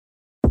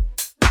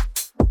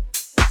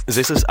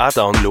This is a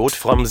download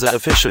from the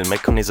official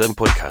Mechanism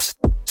podcast.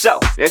 So,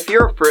 if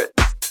you're for it,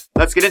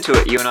 let's get into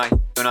it, you and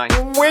I.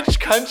 Which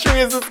country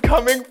is this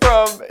coming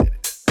from?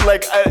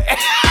 Like,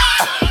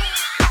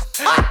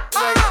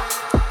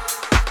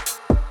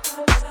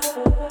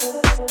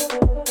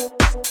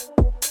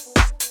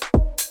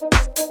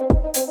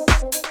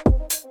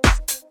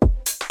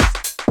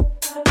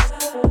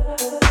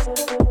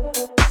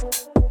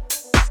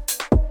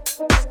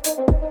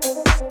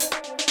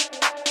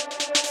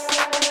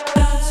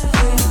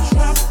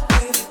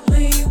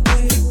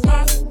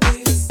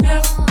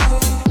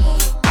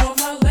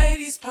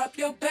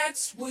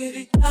 with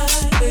it,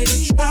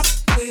 drop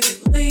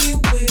with it, lean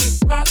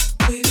with it, rock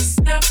with it,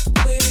 snap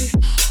with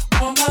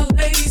it. All my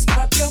ladies.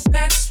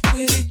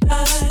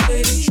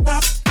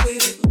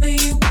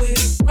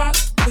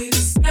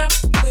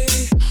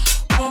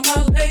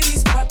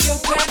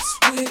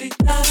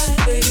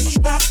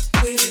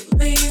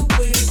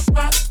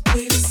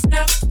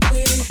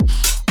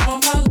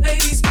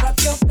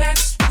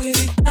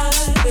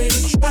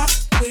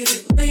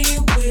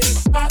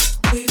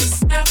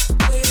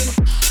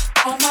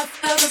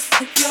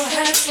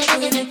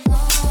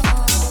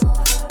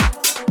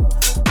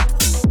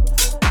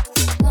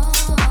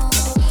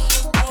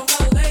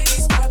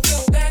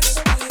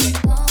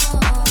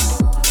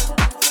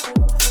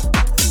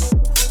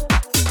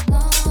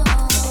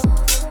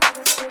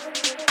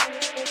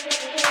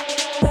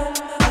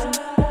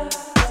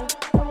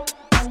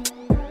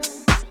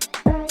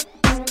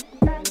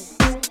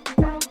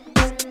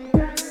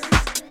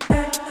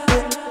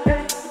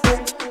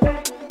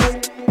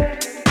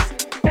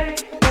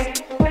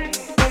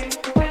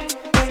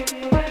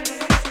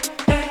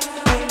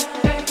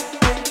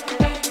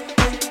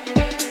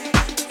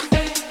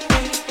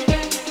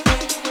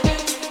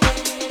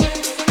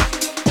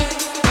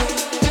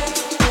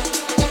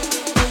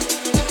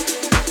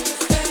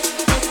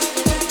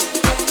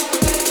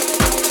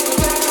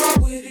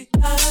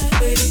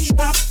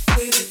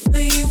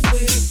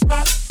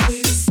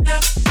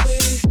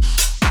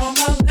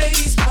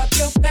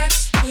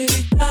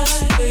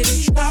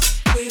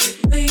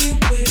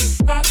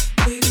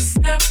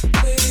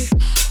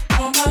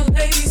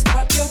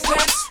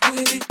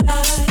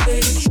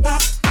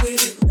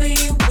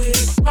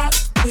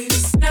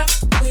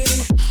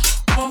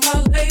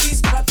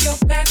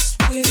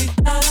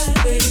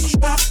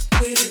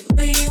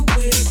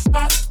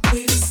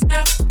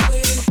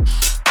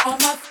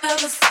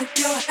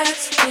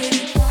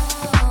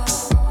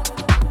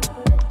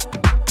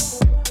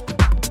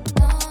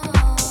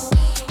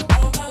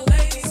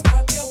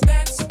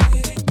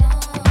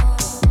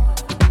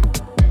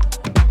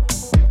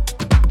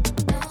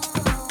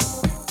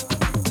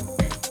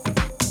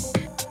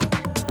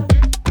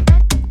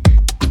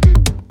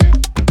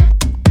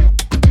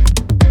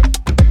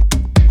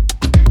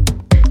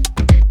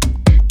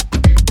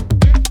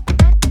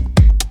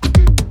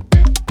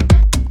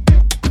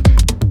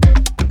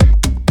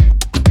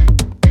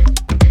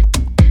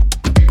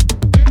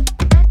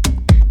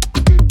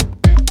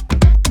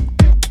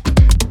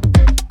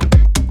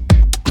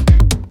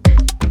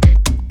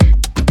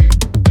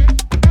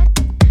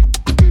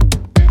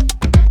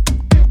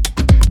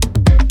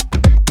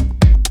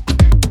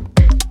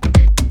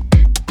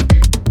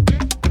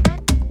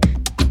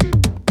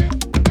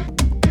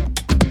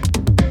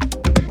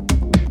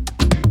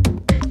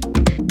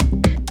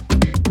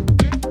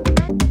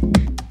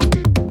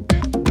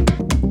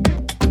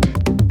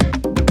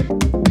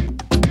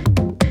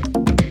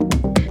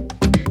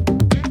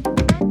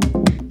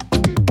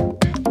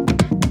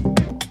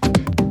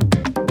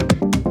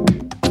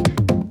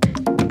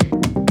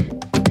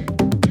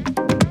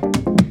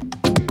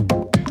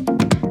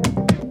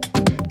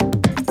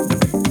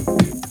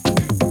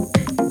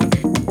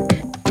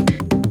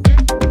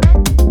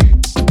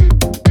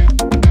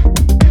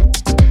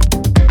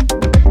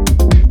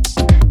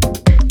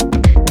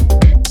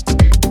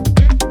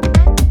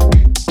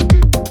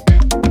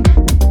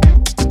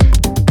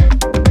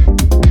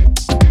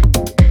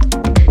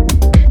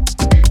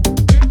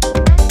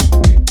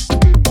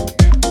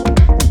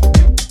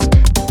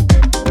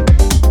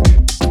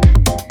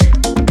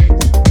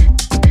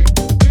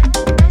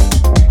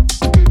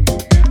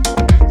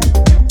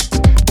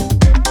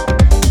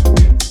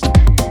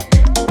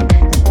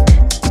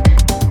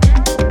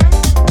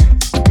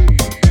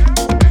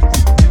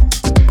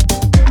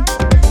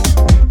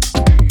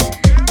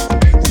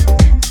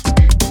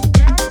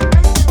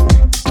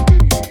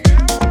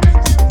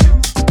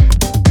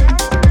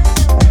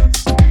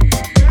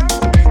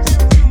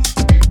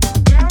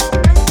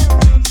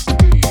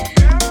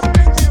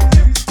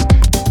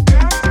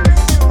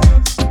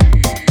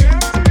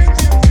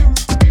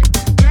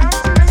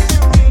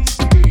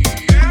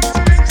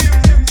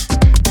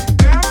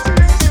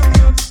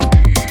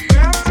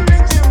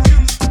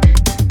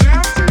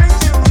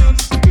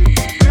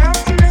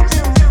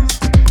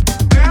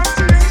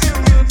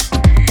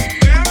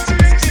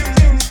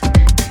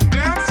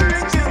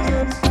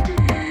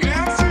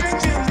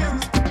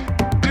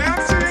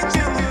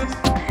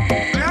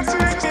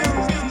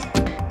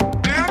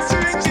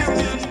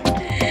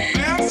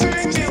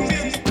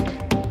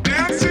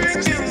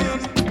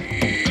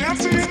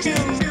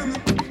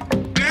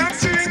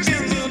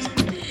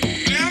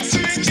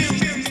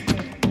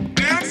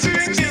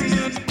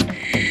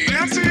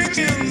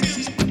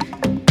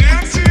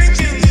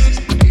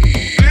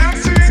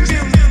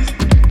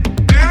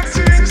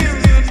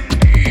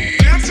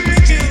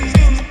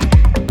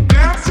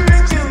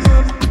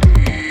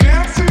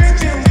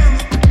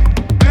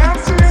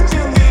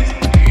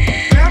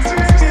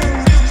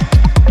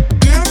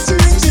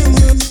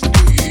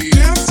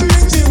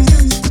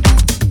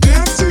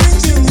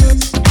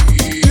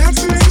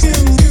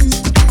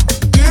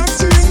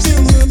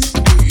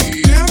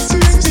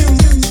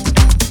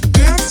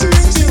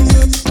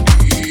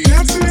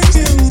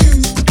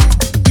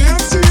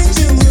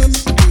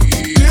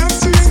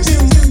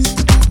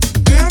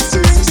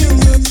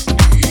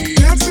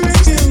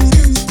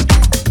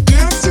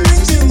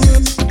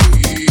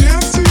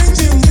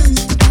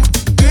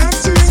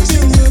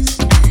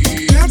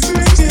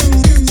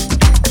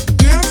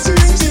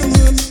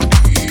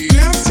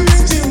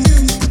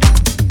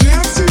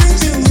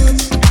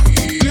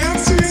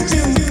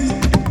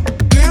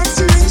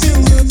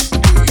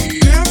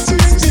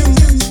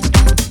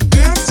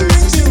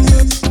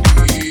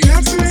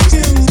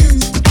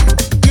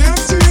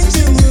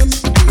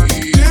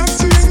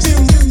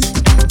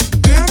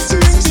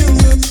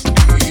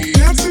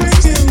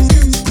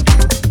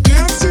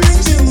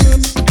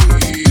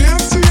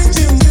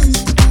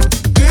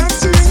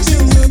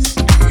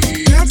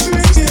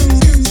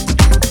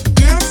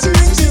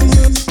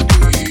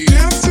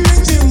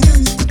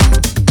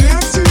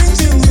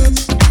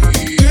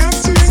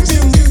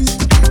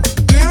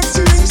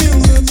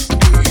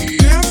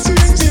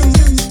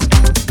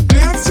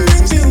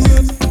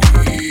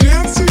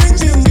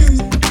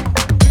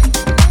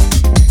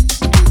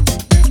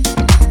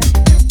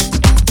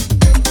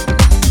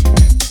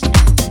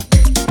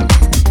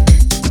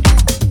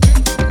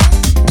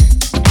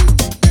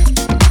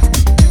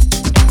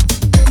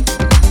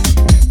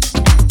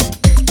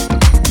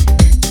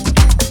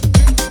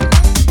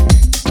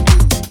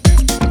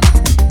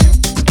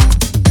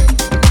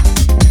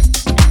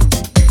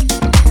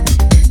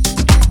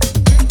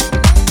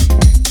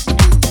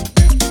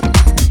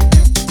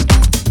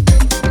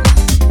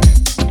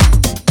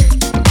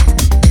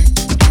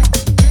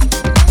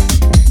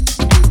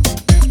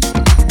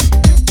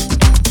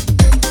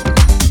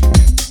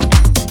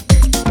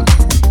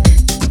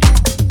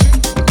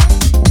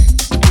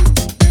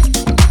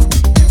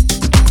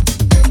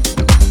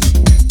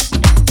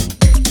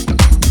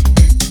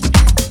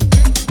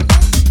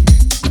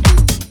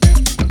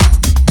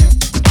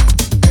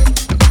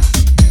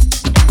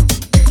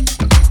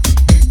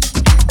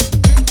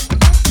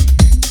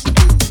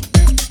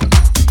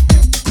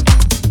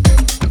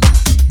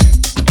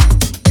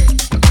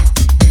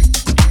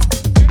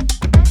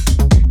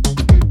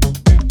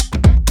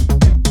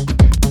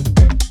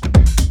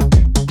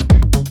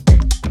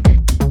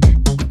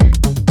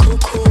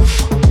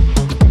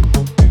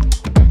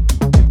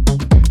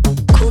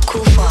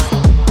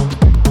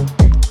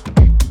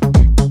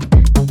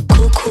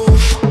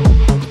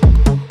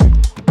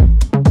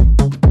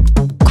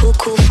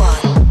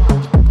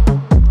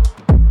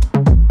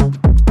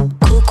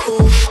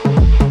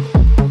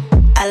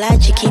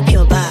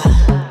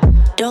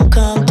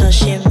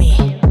 shimmy.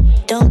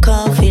 Don't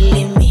come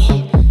feeling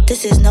me.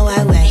 This is no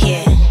why we're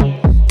here.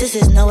 This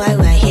is no why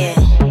we're here.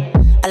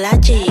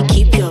 Alaji,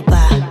 keep your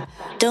bar.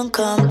 Don't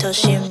come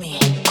touching me.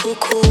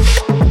 Cuckoo.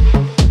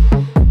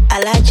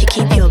 Alaji,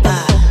 keep your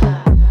bar.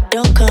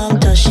 Don't come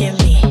touching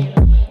me.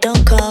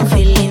 Don't come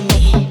feeling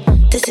me.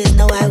 This is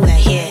no why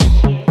we're here.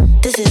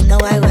 This is no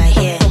why we're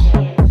here.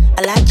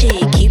 Alaji,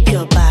 keep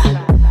your bar.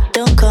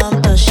 Don't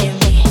come touching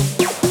me.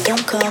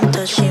 Don't come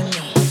touching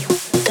me.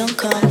 Don't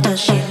come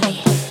touching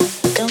me.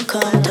 Don't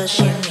come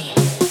touching me.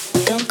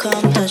 Don't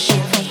come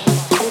touching me.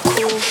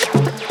 Cuckoo.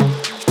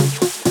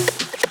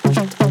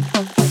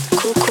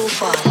 Cuckoo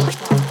fun.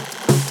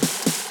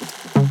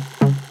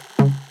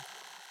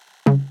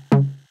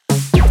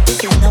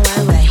 This is no why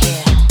we're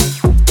here.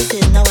 This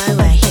is no why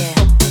we're here.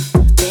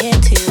 We're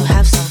here to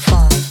have some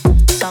fun.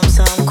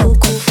 Some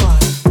cuckoo fun.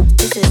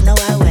 This is no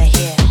why we're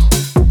here.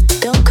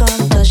 Don't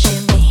come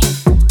touching me.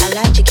 I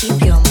like to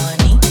keep your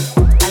money.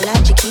 I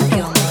like to keep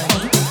your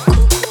money.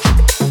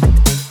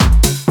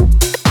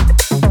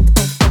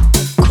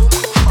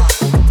 Cuckoo fun.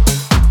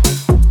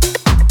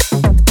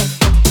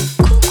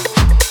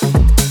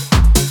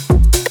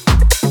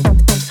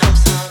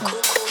 Some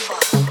cuckoo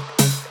fun.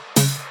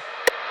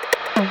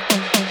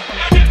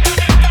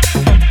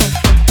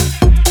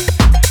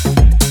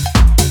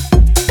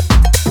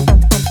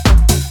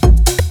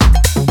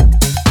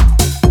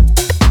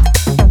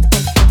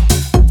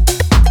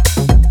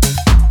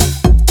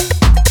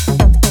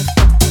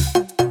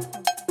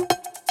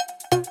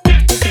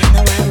 This is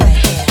no why we're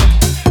here.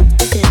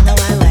 This is no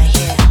why we're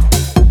here.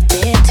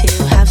 We're here to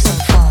have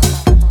some fun.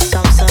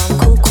 Some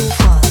cuckoo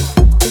fun.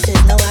 This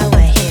is no why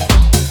we're here.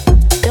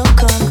 Don't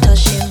come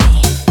touching me.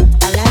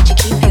 I like to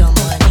keep your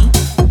money.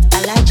 I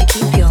like to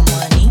keep your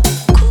money.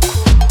 Cuckoo.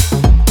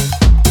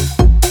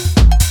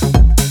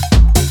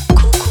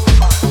 Cuckoo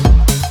fun.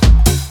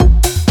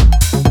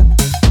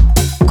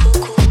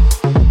 Cuckoo.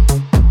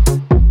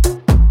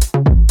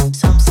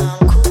 Some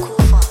cuckoo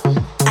fun.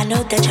 I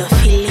know that you're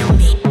feeling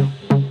me.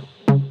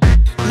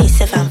 Me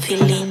self, I'm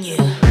feeling you.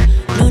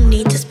 No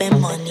need to spend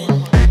money.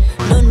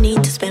 No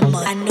need to spend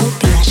money. I know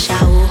be a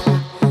shower.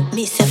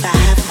 Me self, I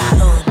have my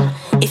own.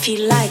 If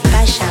you like,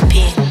 buy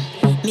champagne.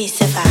 Me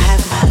self, I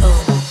have my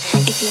own.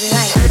 If you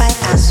like, buy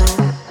Azul.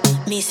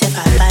 Me self,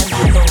 I buy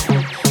my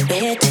own. We're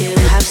here to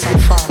have some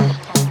fun.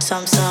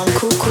 Some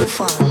cuckoo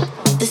fun.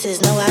 This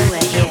is no why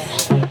we're here.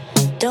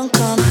 Don't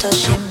come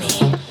touching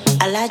me.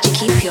 I like to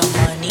keep your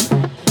money.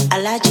 I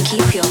like to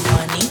keep your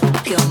money.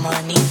 Pure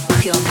money.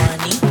 Pure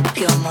money.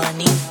 Pure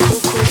money.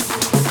 Cuckoo.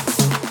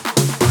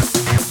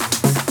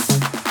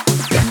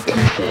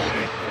 Cuckoo.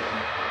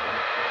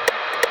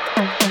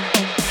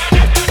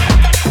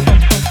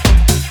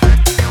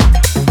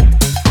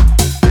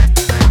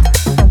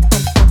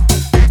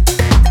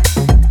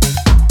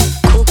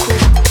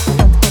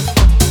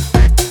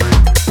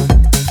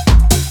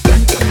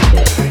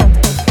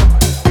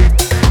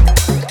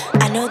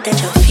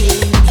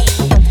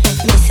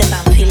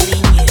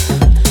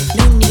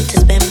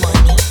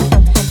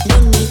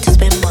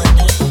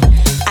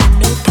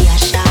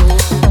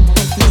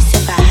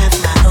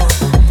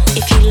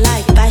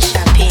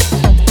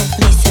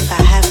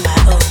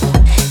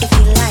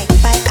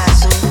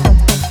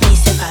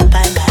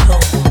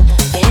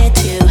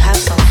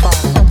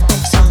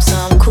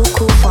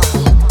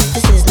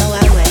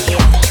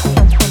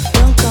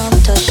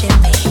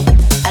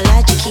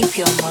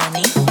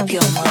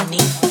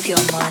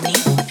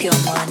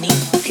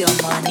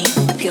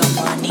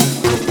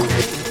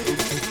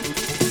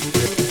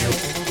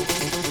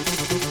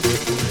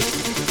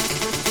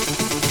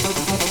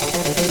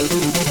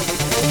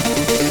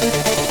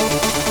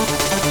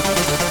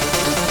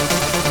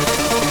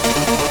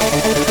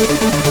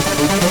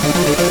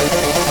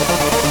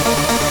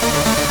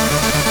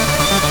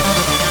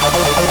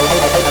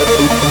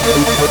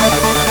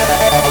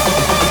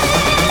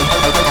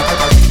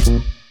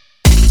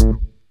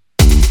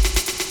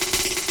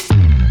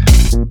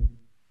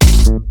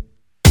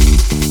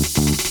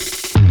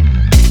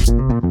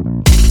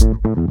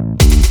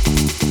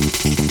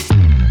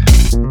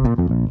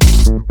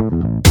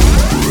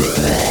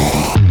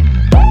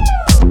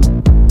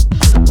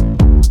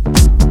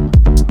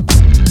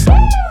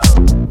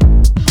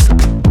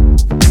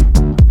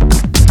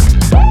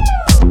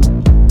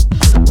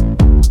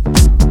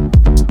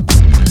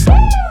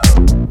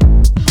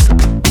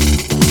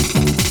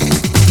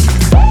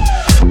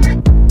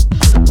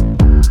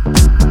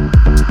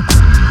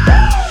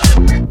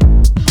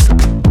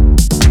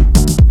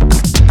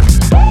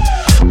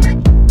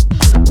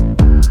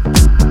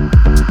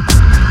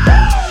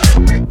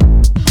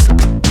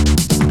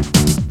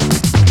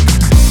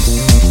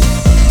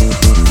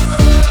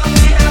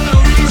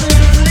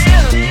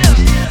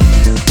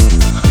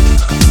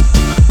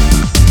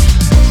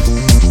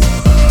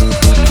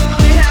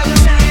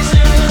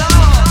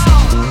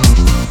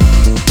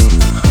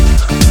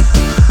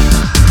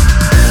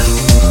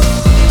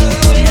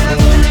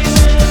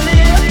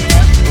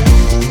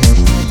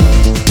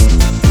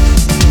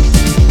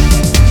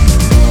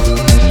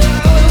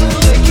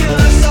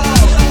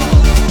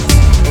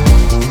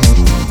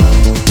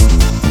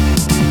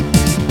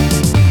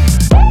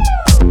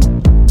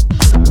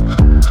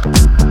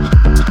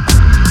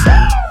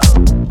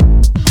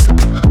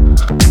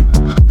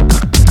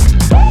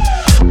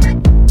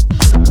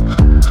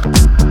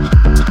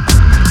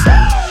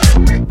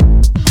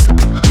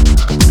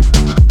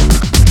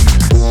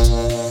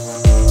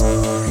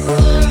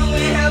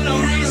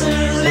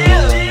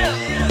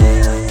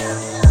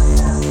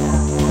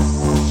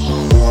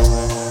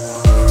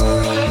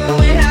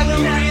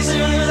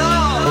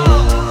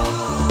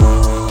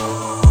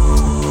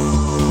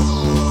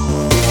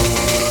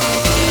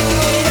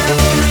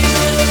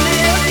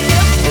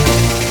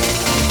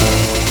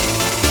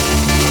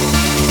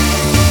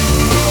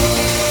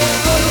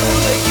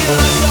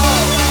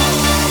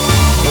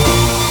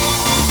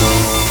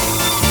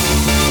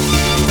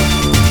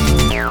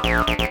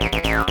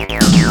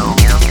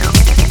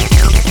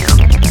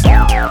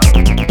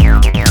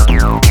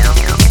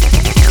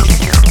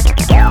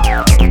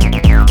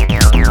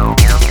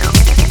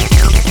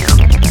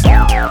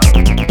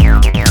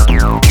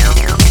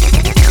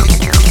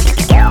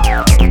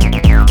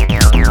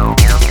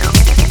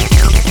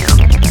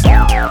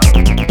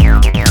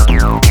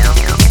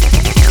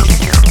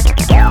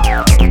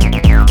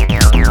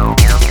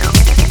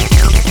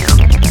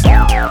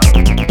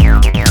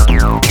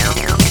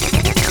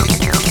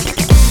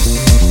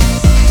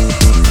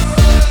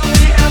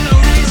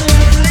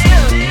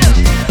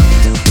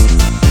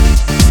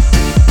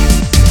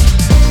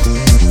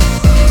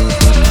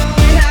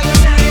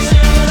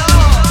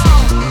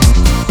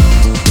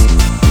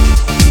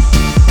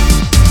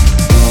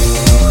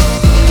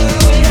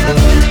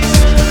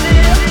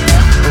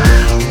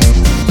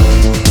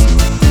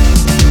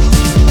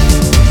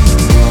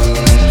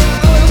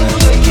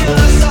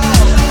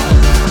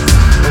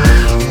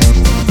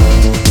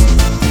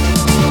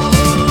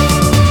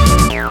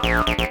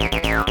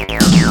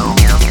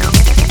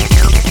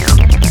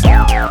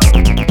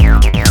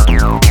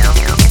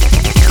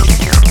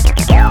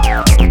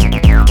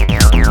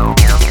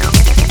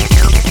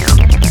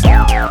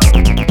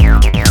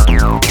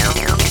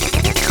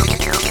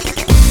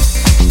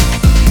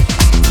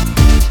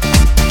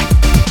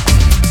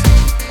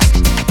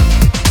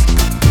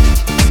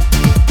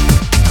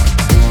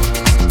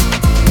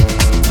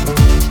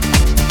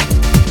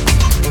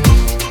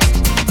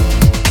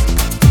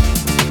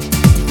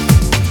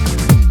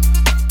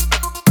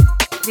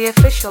 the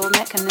official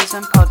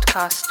Mechanism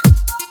podcast.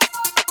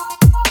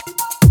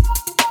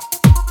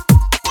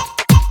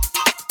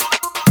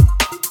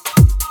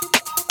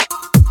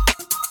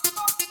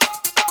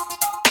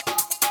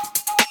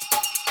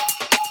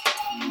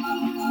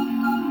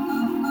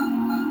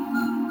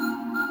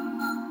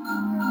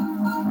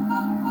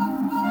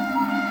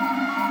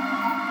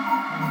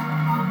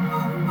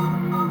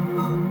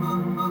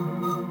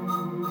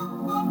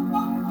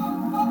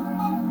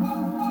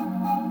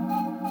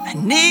 I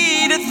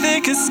need a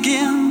thicker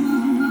skin.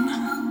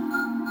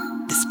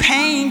 This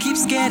pain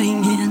keeps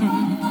getting in.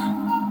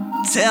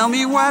 Tell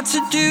me what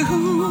to do,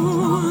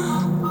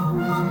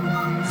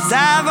 'cause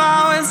I've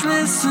always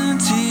listened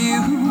to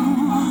you.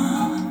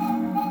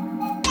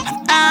 And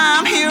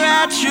I'm here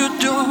at your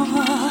door,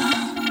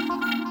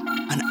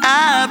 and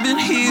I've been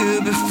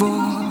here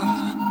before.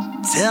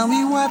 Tell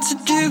me what to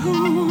do,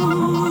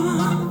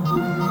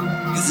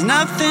 'cause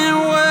nothing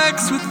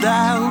works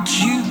without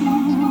you.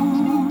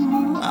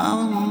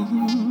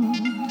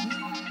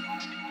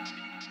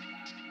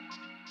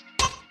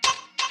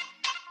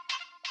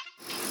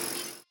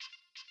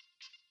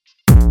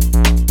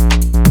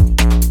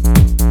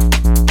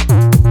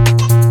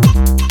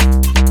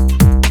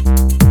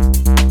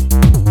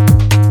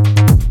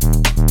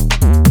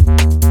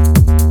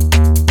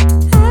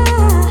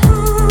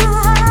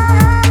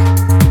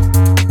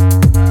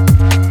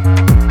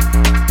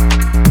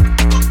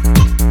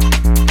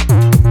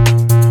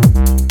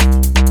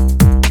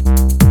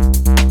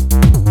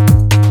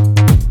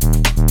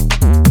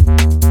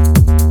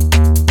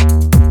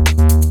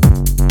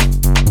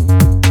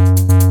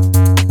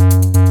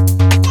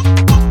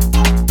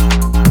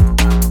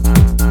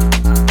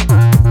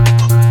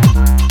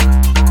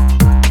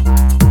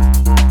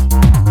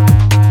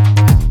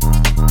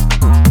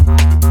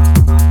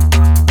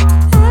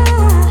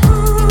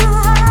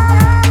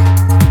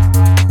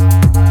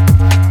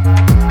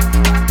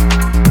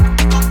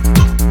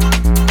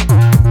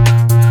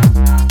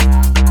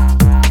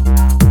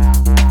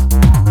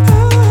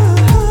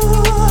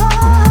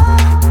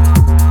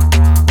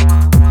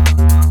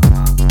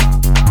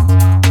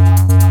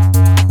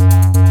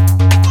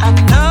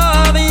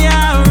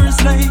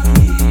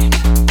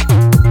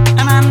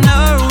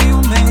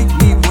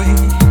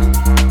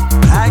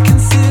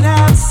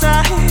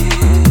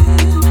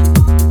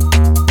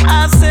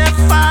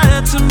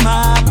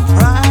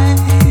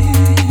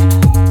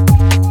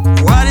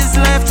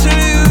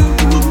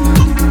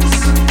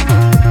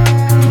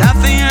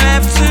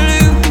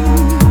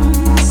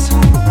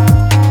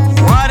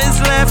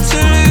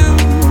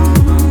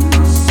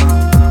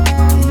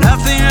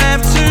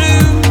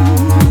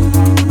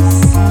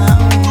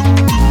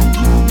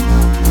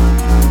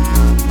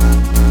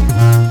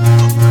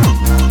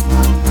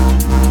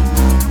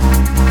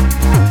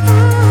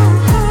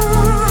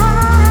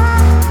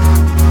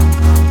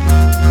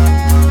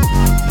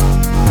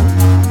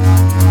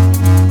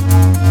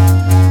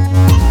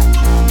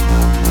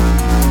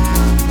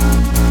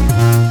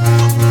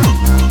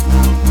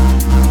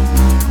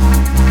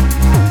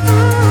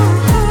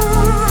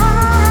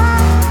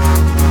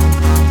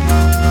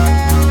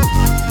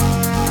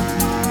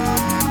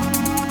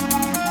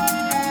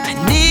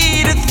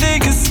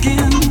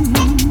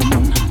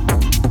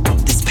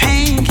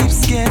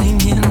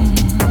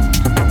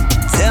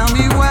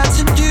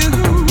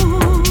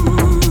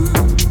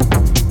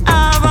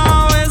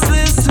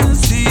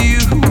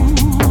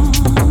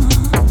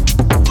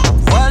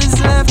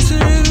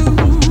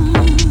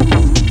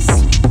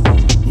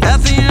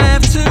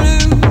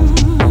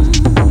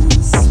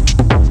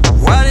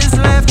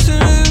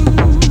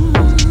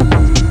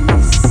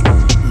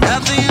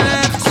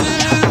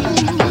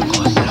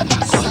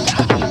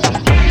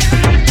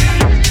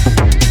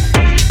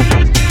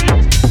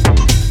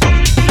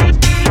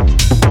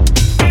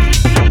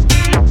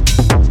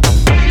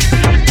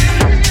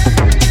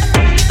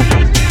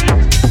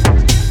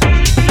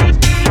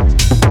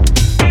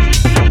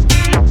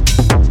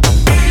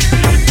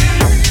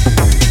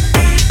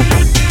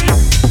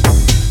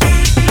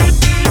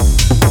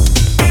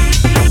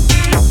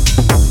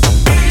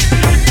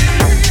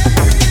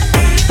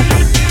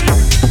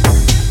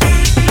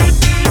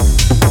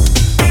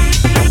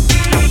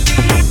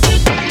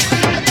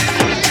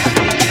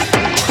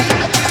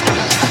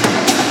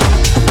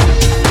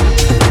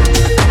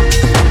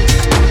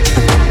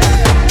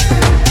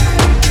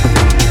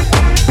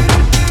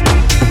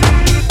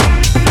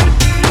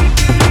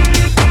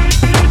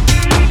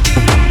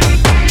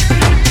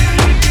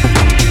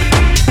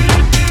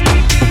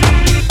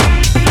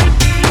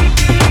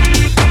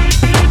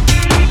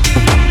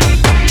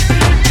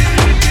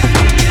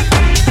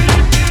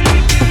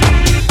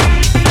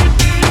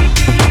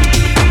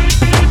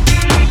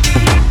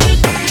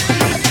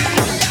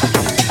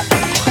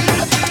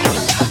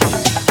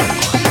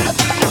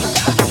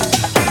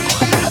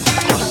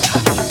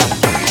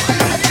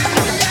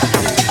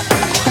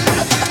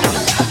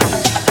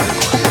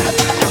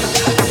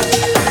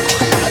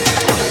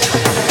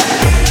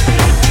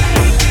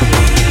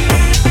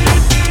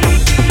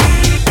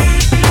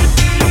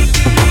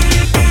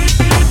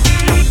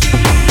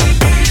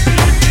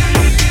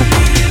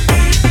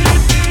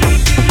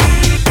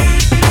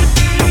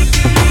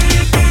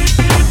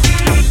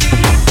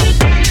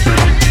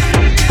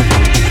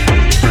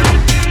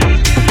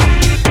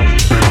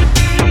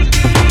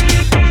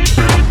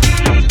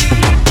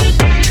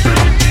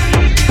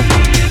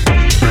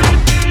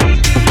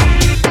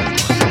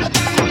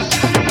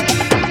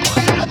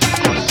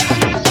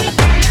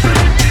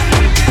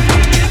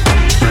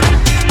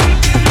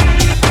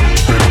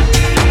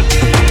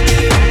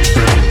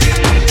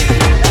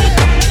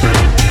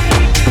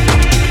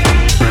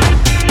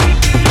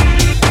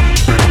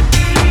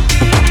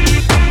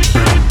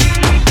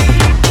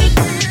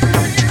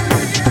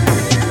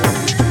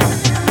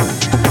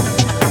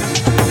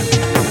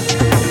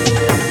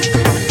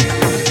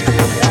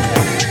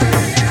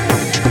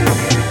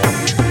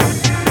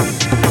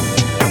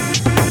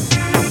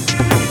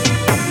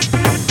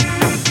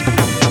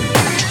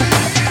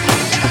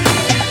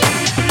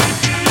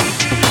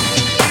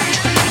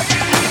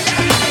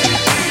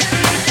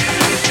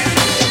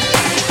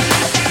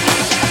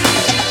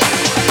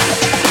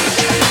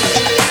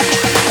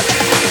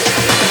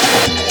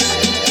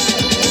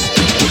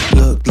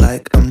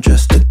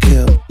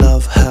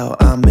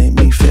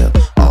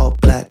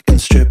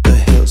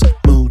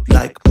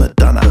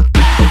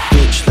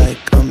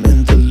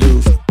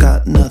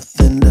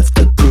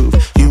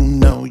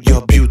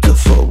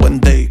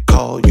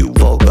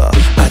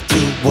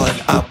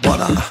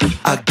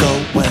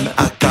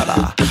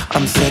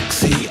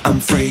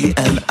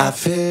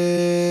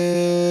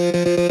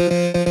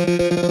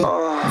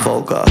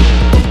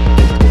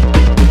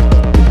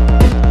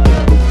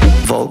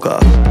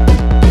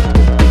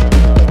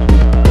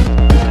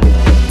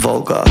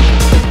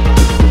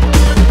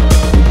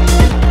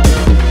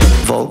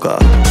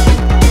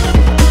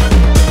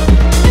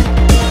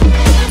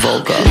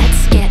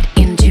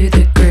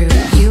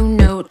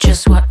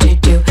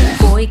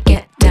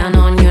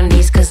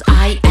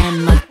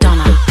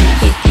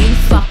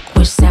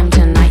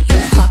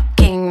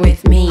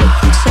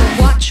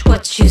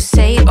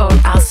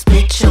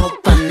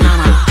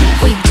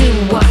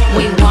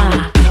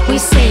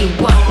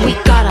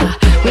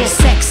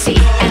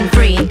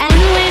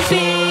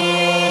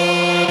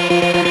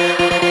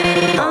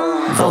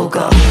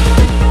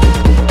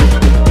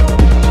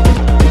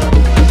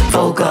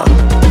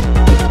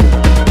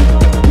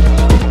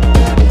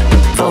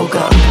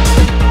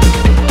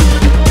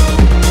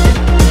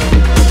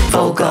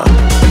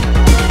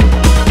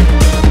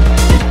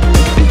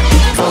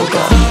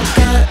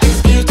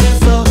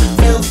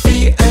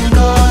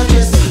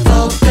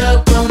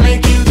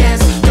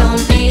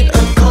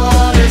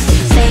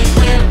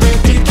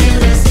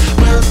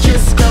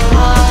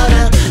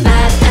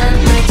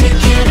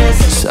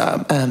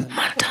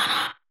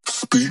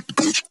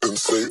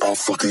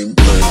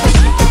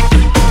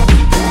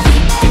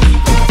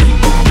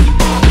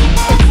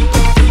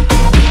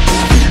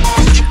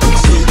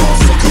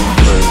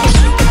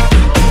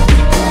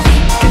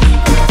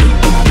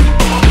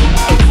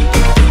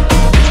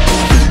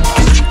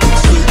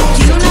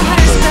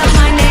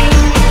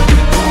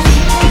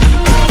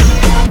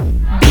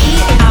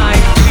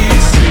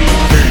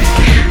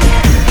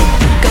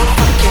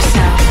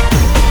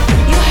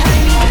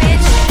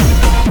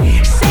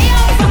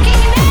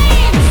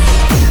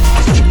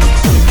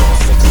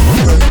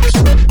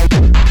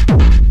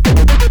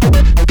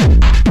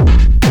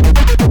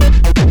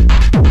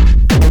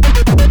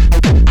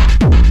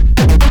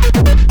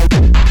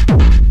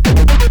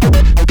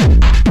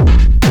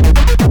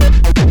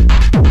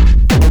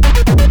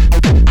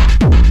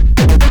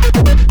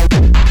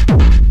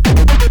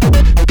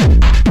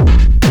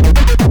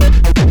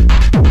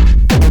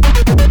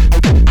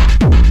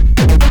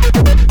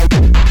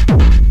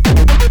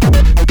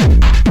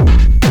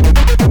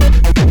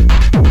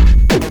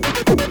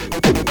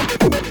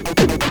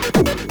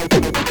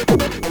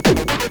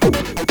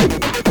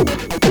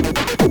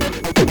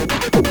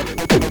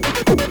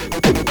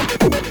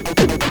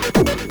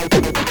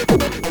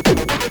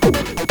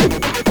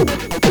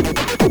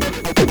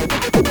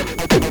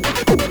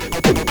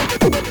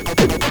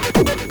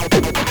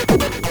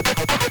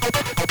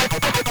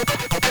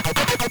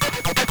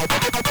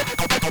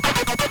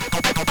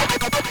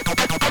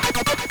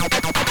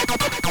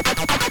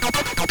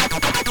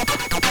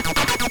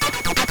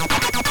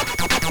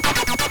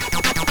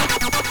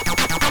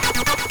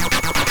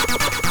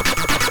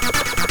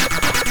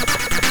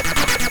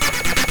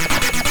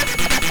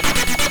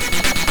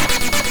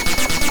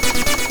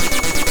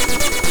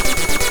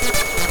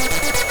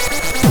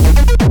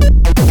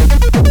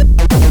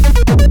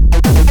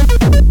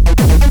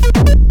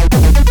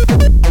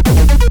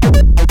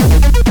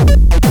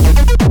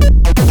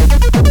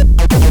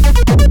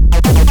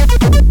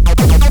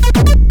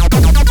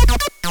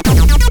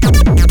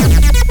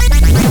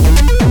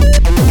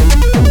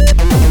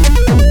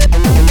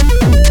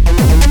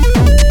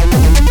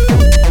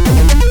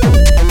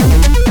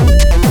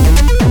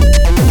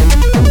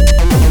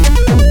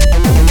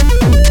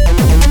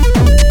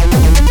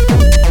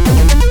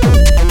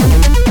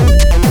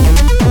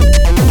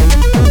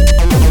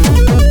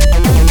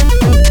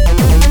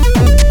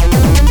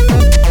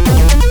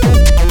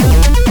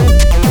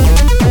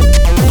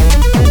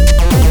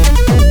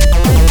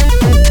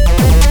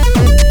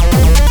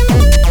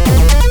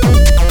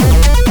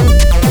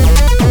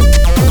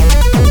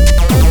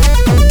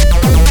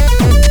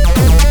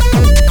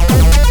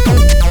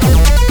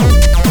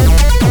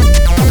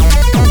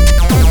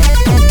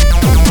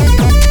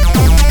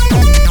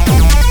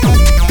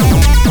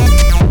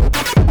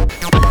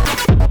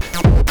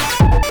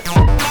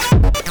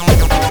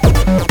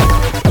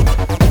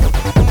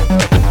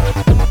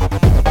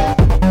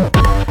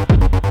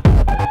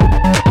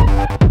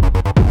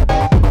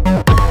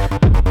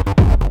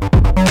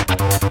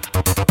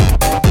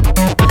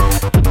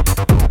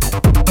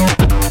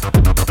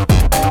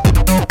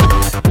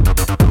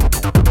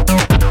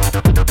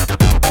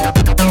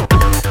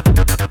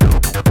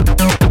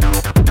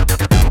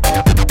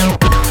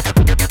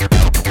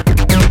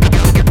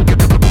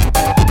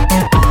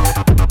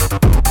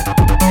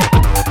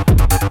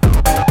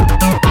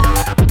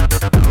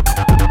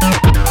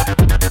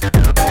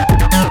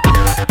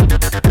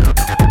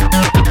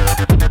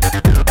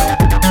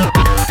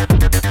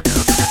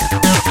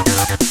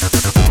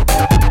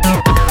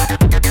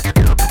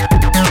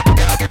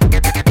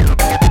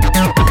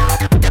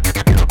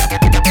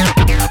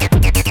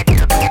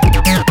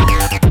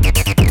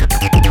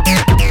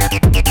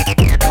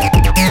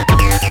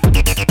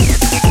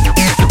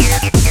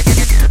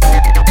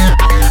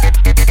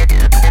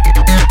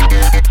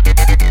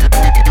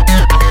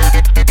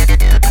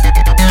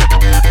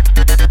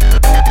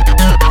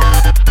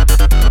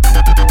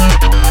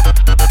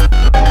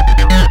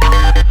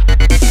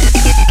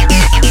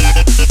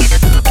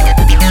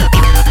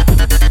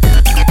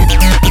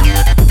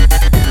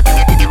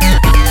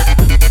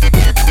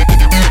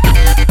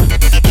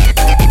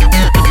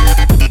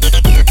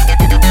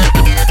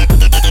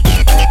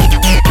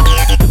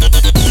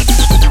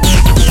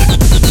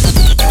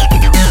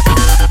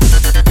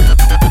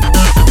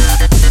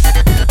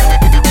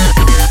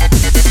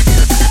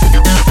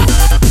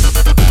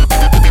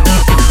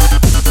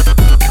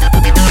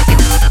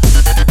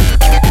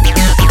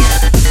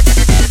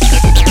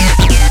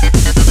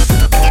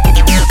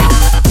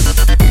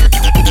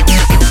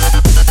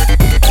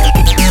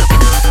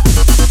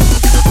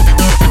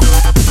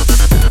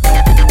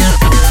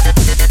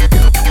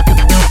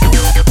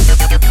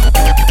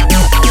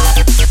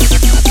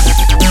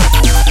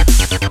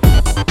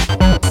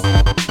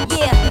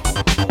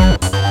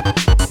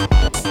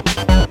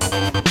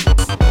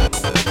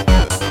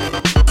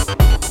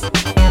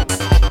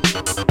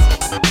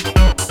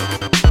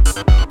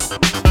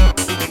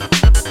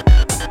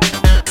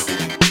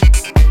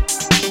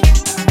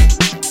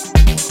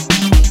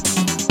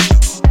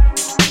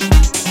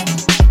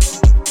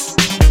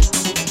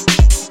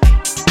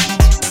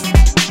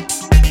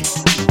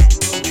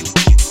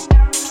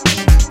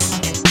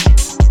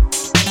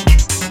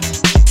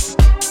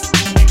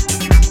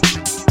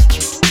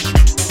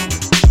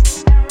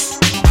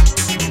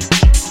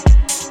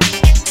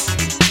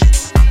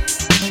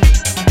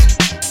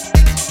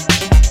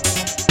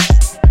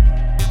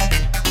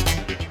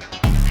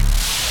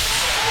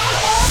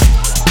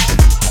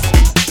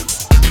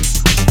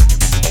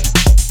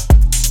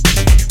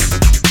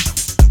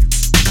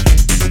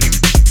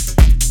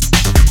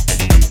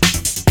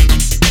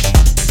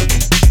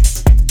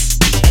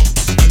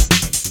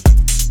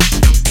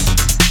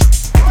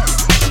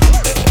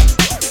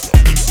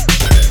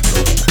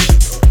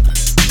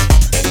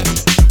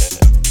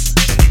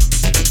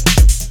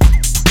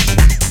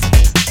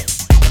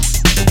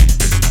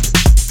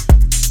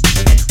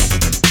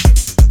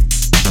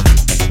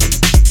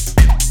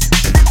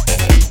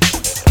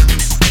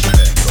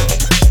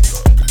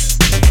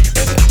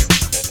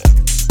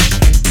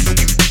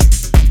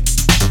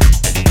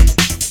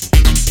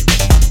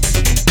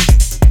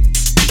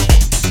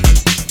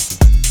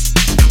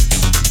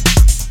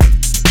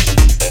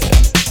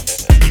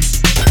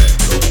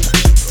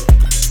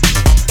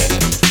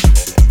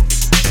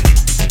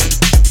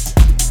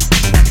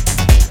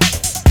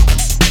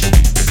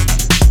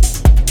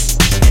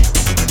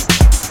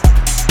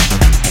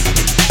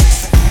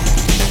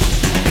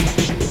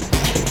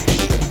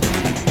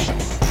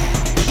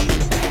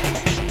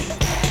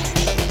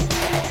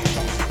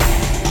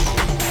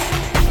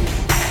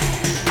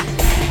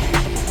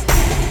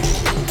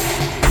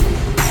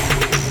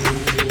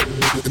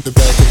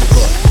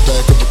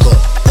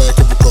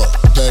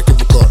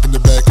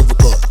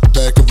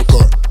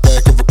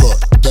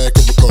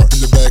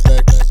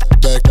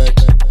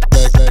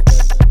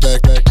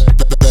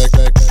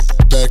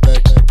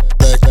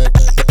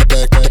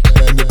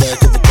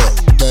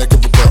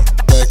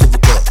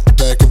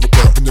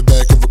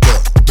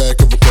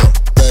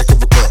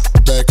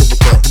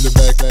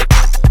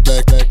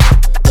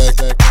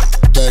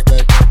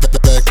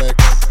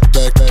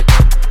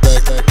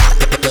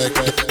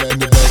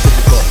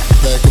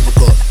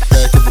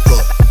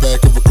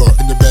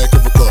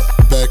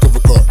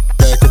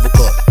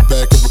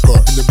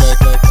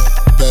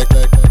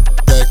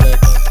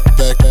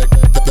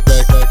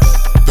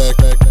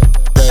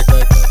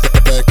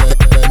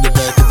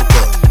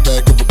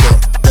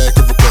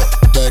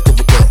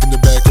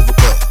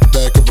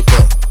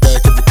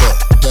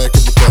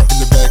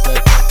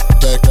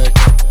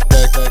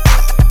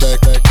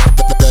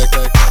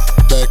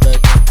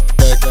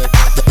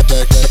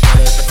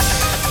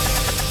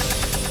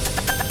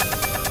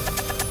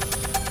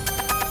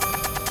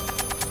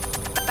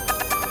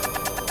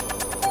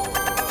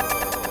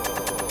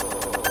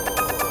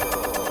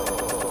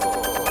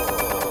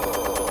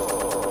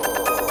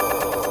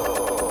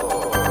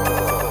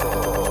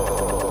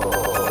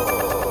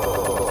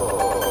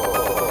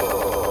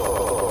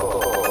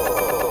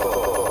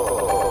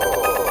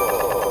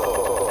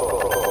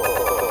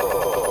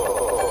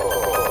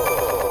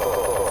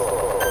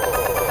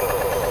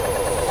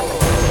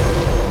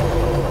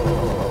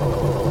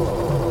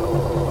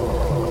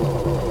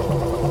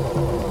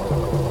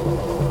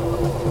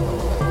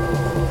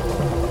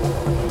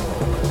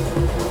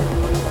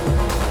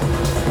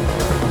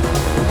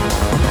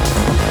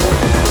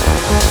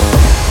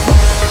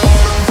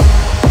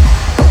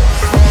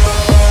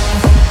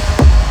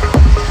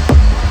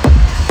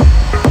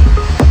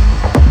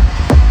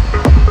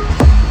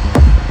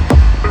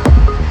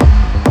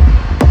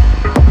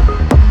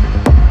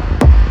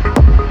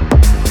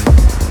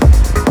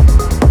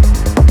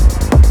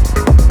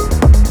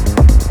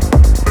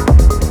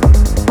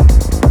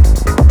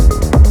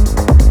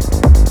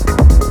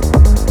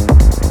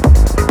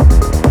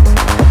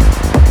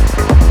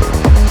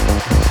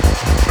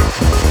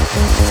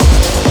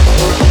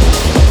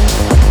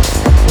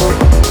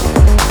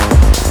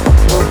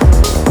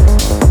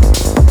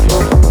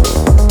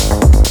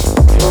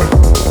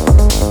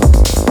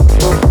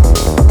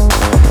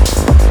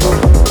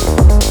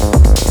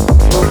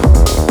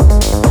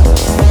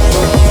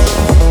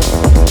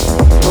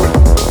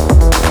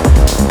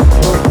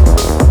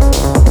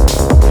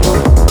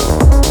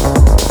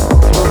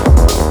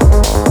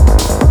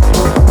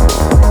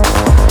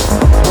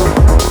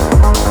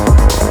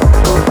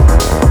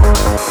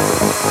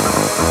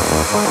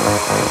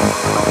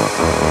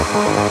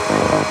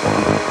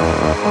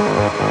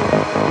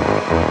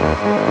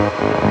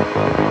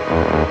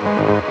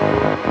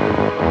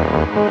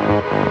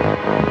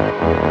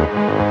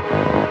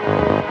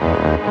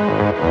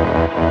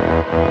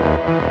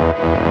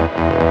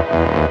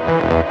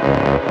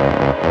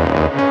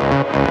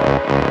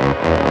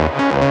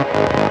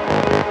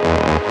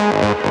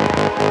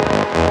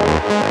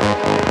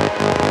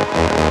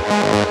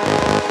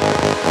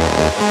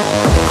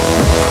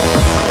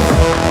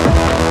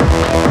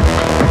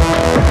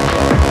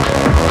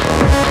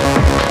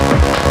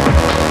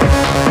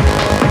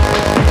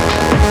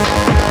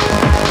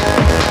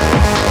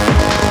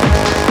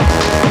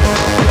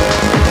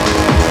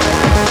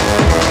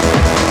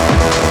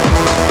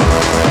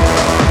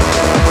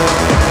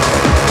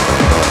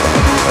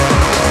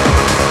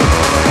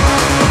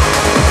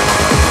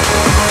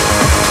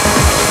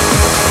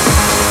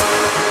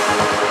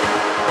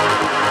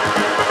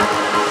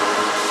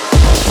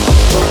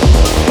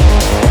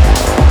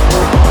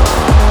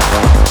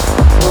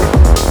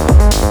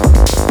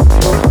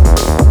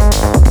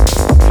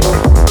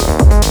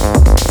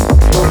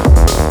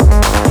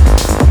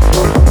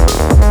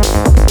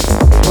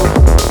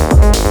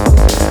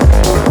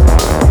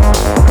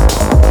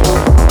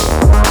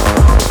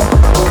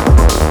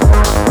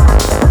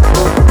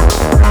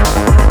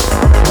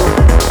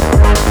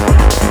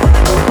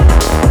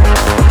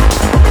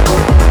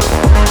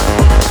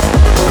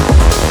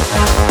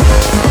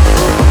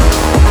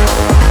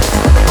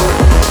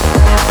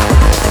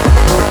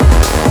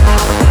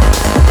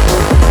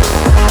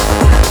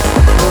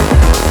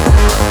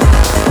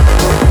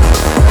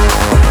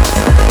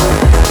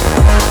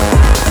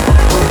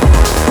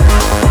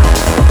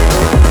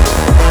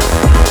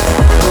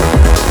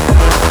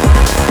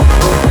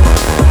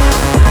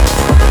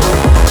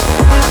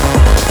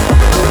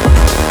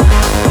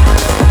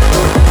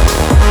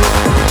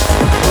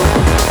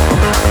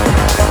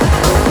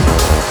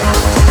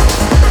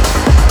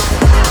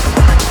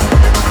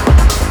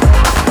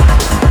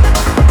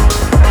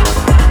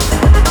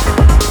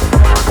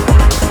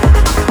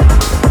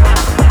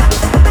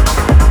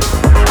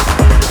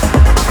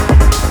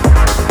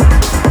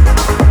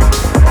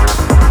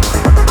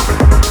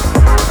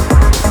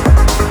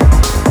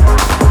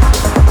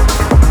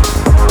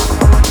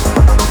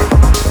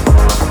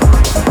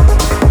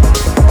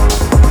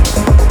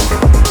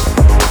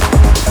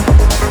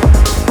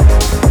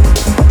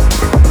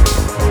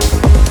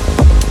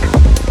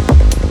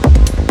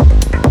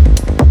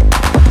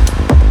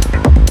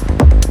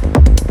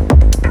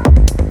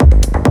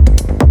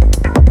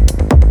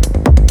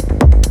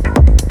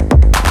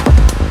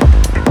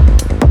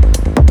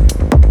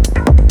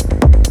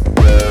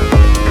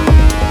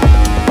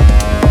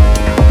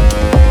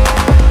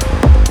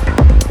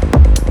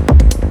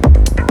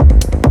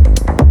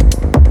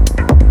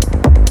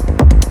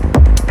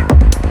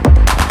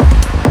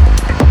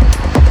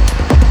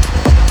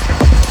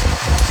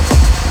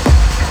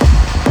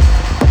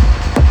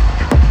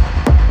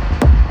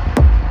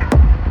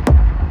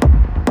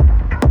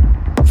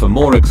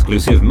 more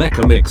exclusive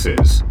Mecca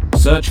mixes,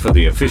 search for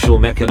the official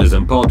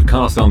Mechanism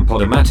podcast on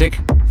Podomatic,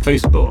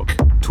 Facebook,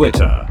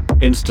 Twitter,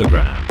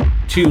 Instagram,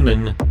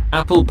 TuneIn,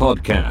 Apple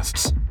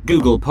Podcasts,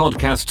 Google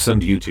Podcasts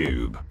and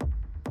YouTube.